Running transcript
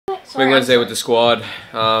Wing Wednesday with the squad.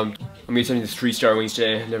 I'm eating these 3-star wings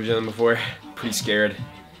today. Never done them before. Pretty scared.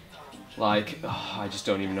 Like, oh, I just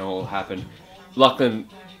don't even know what will happen. Lachlan,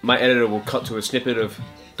 my editor, will cut to a snippet of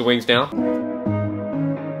the wings now.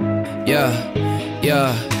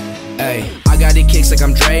 Yeah, hey, I got the kicks like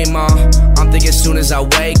I'm Draymond. I'm thinking soon as I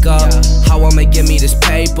wake up, how I'ma give me this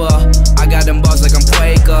paper. I got them balls like I'm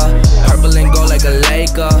Quaker. Purple and gold like a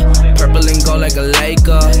Laker. Purple and gold like a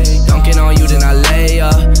Laker. Dunking on you, then I lay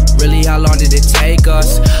up. Really, how long did it take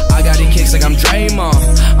us? I got the kicks like I'm Draymond.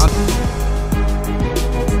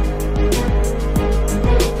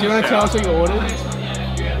 Do you want to tell us what you ordered?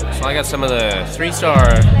 So I got some of the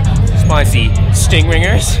 3-star spicy sting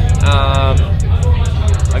ringers.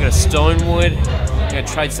 I got a Stonewood. I'm gonna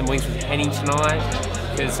trade some wings with Henny tonight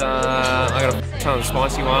because I got a ton of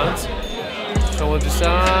spicy ones. So we'll just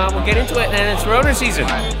we'll get into it, and it's Rona season.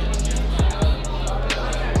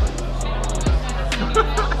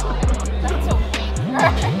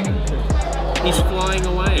 He's flying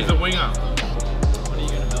away. He's a winger.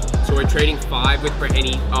 So we're trading 5 with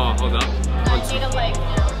Henny. Oh, hold up. I need a leg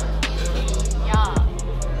now. Yeah.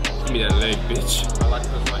 Give me that leg, bitch. I like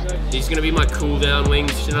those legs. These are gonna be my cool down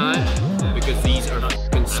wings tonight because these are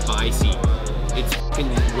fucking spicy. It's fucking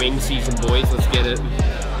wing season, boys. Let's get it.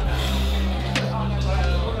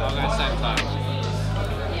 I'll go same time.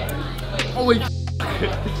 Holy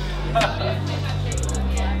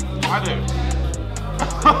I do.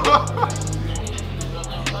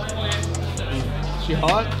 She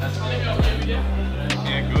hot? Yeah,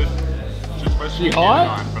 good. She's supposed to She be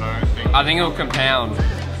hot? tonight, but I don't think. I think it'll compound.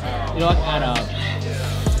 You like add up.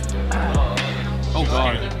 Oh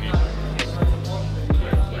god.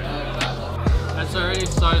 That's already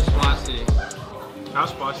so spicy. How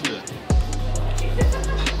spicy is it?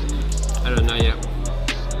 I don't know yet.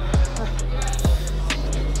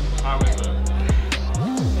 How is it?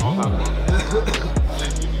 I'll have one.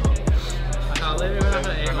 I can't believe you're not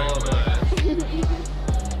gonna eat all of it.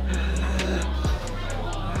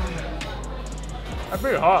 That's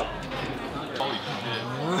pretty hot. Holy shit.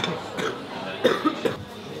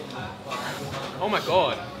 Oh my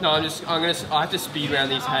god. No, I have to speed around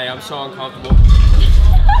these. Hey, I'm so uncomfortable.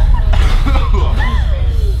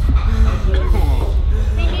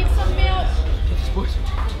 We need some milk.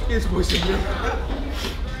 Here's boys some milk.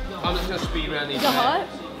 I'm just gonna speed around these. Is it hot?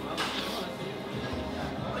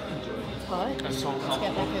 It's hot. I'm so Let's get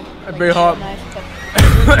uncomfortable. like That's pretty hot. nice cup.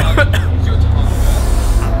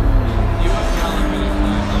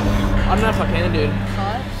 I don't know if I can, dude.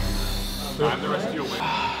 Hot? And the rest of your wings. Oh.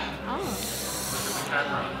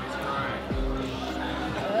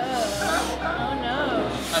 Oh no.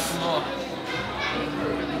 That's some more.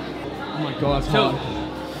 Oh my god, that's Tilt.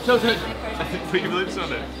 hot. Tilt it. Put your lips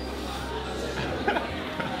on it.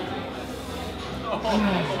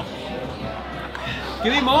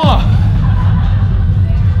 Give me more.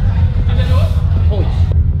 Holy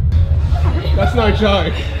that's no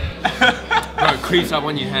joke. Bro, crease up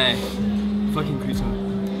on your hair. Fucking crease up.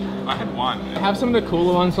 I had one. Have some of the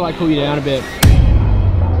cooler ones to like cool you down a bit.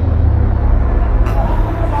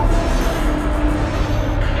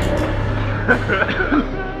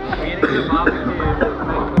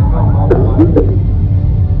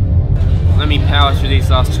 Let me power through these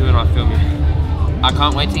last 2 and I'll film you. I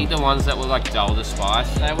can't wait to eat the ones that will like dull the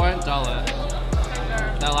spice. They won't dull it.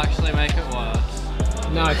 They'll actually make it worse.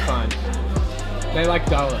 No, it's fine. They like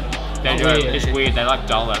dull it. They do it. It's weird. They like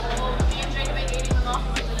dull it.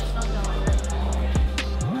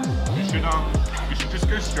 You should just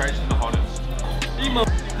go straight to the hottest.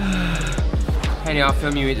 Hey, now I'll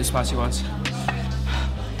film you eat the spicy ones.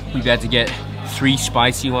 We about to get 3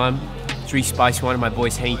 spicy one in my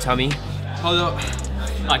boy's Henny tummy. Hold up.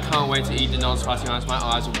 I can't wait to eat the non-spicy ones. My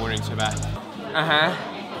eyes are watering so bad.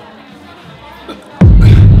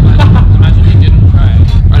 Imagine you didn't try it.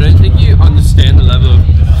 I don't think you understand the level of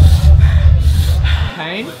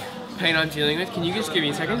Pain? pain I'm dealing with. Can you just give me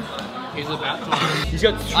a second? He's about to. He's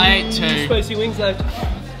got 3 I ate 2. spicy wings left.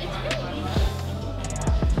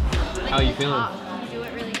 How are you feeling?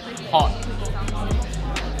 Hot.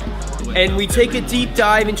 And we take a deep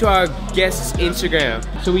dive into our guest's Instagram.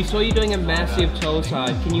 So we saw you doing a massive toe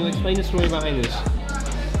side. Can you explain the story behind this?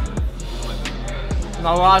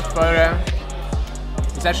 My last photo.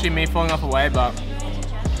 It's actually me falling off a wave, but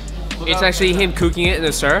It's actually him cooking it in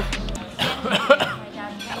the surf.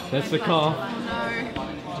 That's the call. You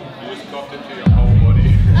just coughed into your whole body.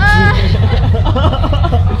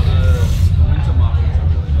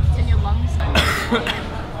 It's in your lungs.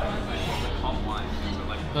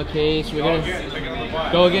 Okay, so we're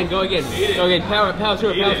gonna go again. Power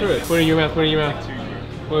through it. Put it in your mouth. Put it in your mouth.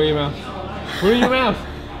 Put it in your mouth.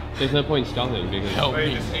 There's no point in stopping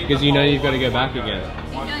because you know you've got to go back again.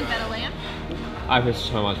 Are you feeling better, Liam? I feel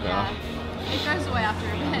so much better. Yeah. It goes away after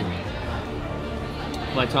a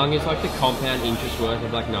bit. My tongue is like the compound interest worth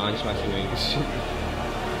of like 9 spicy wings.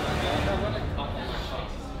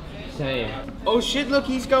 Same. Oh shit, look,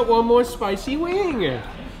 he's got one more spicy wing!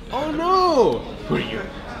 Oh no! Put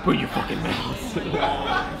your fucking mouth.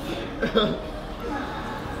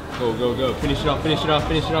 Go, go, go. Finish it off, finish it off,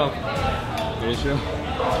 finish it off. Finish it off.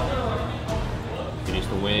 Finish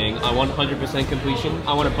the wing. I want 100% completion.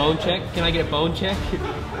 I want a bone check. Can I get a bone check?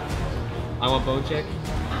 I want bone check.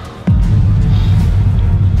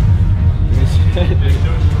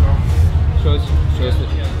 Show us the...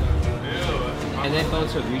 And that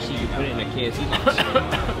bone's so greasy you put it in a KFC box.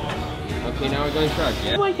 Okay, now we're going truck,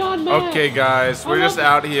 yeah? Oh my god, man! Okay guys, we're just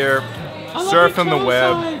out here surfing the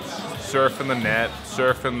web, surfing the net,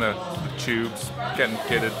 surfing the tubes, getting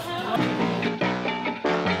kitted.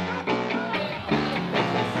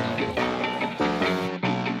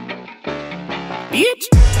 Bitch.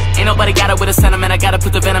 Ain't nobody got it with a sentiment. I gotta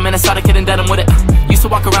put the venom in and started getting denim with it. Used to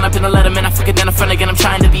walk around up in the letterman. I forget in the front again. I'm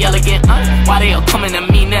trying to be elegant. Why they all coming at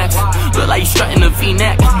me next? Look like you strutting a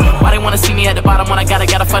V-neck. Why they wanna see me at the bottom when I gotta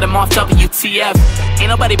fight them off? WTF. Ain't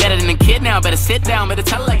nobody better than the kid now. Better sit down. Better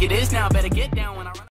tell it like it is now. Better get down.